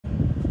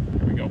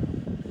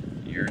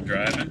you're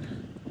driving,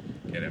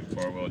 get in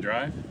four-wheel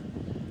drive.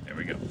 There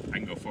we go. I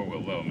can go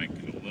four-wheel low, make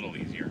it a little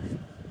easier.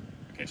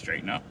 Okay,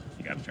 straighten up.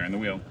 You got to turn the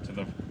wheel to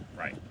the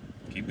right.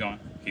 Keep going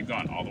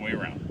all the way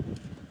around.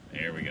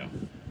 There we go.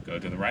 Go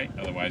to the right,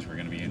 otherwise we're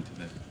going to be into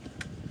the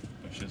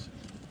bushes.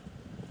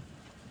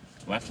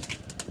 Left.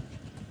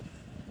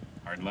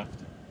 Hard left.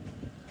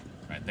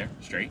 Right there,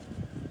 straight.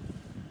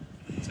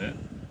 That's it.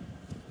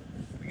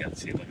 We got to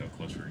see like how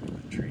close we're to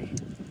the tree.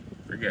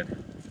 We're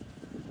good.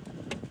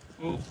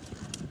 Ooh.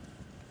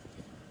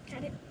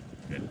 Got it.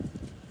 Good.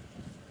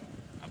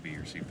 I'll be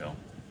your seatbelt.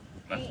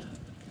 Left. Great.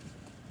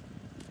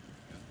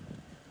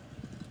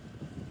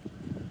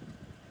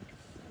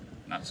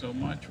 Not so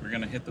much. We're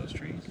gonna hit those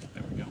trees.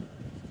 There we go.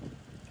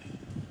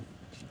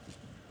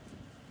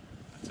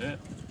 That's it.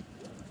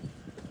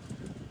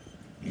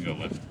 You go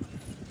left.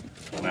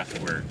 Left,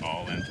 we're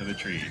all into the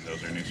trees.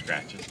 Those are new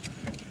scratches.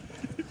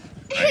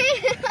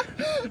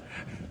 Right.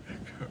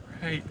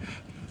 Right.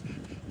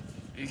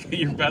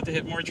 You're about to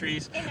hit more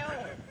trees. I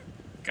know.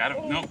 Got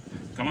it? No.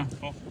 Come on.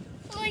 Pull.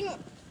 Pulling.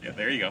 Yeah,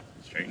 there you go.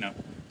 Straighten up.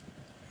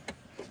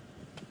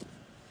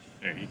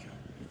 There you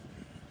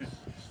go.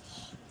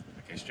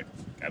 Okay, straight.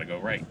 Gotta go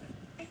right.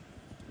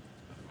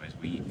 Otherwise,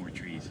 we eat more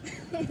trees.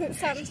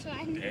 Sounds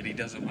fun. Daddy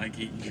doesn't like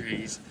eating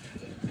trees.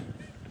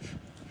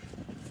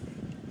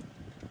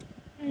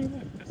 Hey,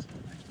 look, that's a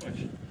nice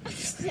bush.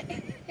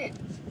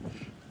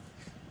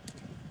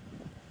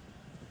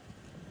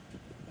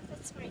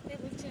 That's right. They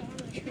looked on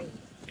the tree.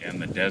 Yeah, in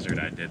the desert,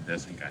 I did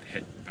this and got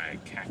hit by a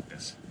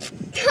cactus.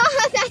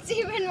 That's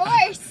even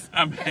worse.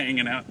 I'm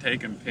hanging out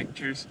taking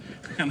pictures,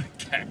 and a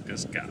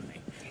cactus got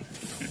me.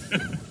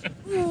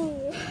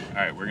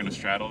 Alright, we're going to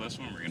straddle this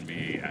one. We're going to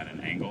be at an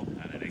angle,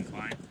 at an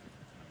incline.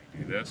 Let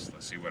me do this.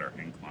 Let's see what our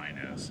incline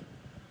is.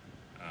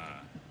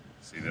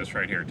 See, this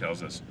right here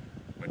tells us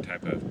what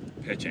type of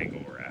pitch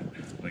angle we're at.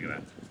 Look at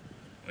that.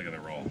 Look at the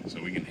roll. So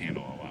we can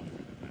handle a lot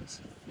more than this.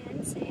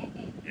 Fancy.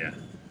 Yeah.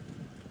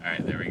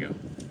 Alright, there we go.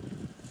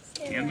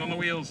 Hands on the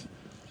wheels.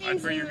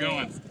 Watch where you're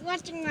going.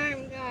 Watching where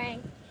I'm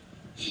going.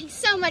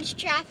 So much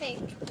traffic.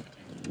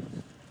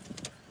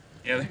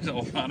 Yeah, there's a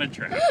lot of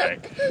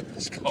traffic.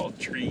 It's called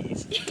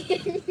trees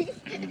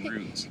and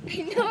roots.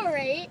 I know,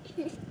 right?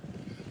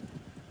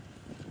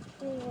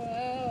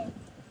 Whoa.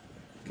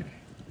 Okay.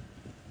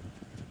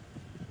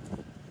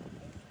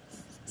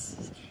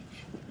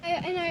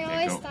 I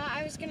always go. thought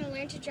I was going to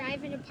learn to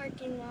drive in a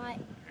parking lot.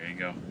 There you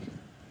go.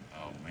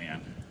 Oh,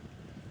 man.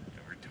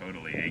 Yeah, we're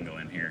totally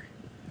angling here.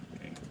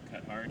 Okay,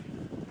 cut hard.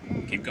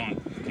 Keep going.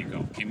 Keep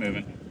going. Keep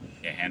moving.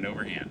 Yeah, hand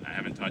over hand. I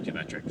haven't taught you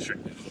that trick.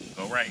 Straight.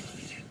 Go right.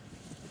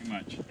 Too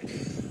much.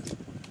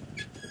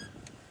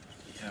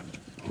 Yeah.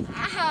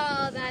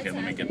 Ow, that's Okay,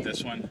 let me get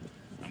this one.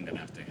 I'm going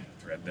to have to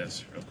thread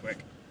this real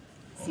quick.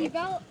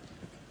 Seatbelt?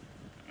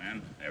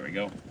 Man, there we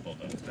go.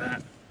 Hold up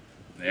that.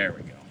 There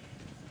we go.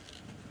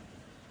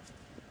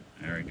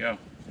 There we go.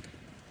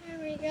 There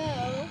we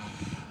go.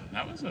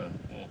 That was a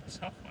little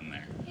tough one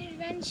there.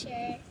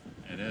 Adventure.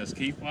 It is.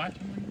 Keep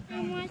watching.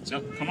 I'm watching.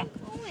 No, come on.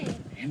 Going.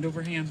 Hand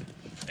over hand.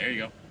 There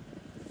you go.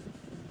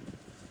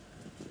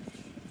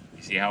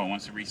 You see how it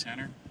wants to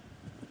recenter?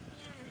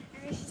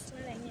 Yeah, I was just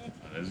letting it.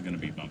 Oh, this is going to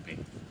be bumpy.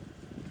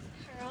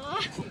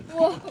 Hurrah.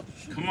 Whoa.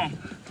 Come on.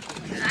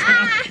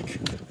 Ah!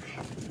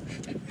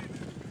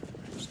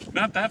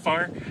 Not that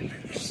far.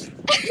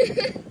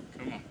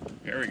 Come on.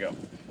 Here we go.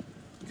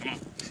 Come on.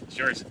 It's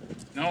yours.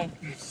 No,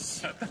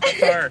 not that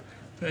far.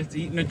 It's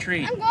eating a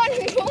tree. I'm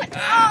going.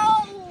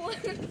 Oh!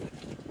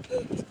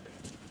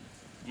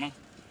 Come on.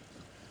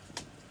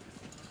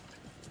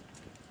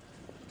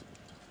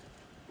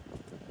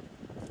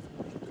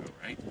 Go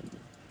right.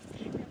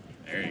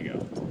 There you go.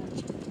 All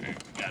right,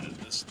 we got it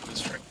this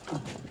right.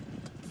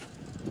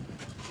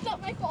 It's not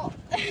my fault.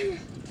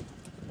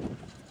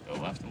 Go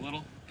left a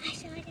little. I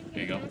feel like I'm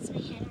There you going go. to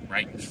bounce my head on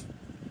Right.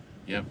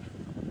 Yep.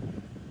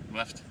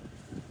 Left. A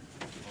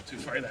little too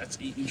far. That's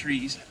eating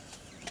trees.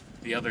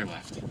 The other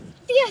left.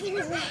 The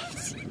other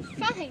left.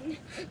 Fine.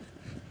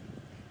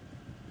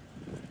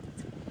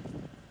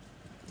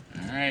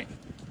 All right.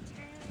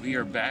 We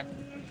are back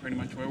pretty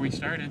much where we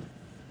started.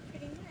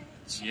 Pretty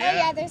much. Yeah. Oh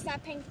yeah, there's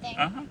that pink thing.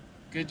 Uh-huh.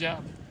 Good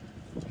job.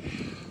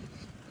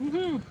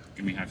 Woohoo.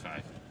 Give me a high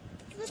five.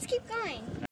 Let's keep going.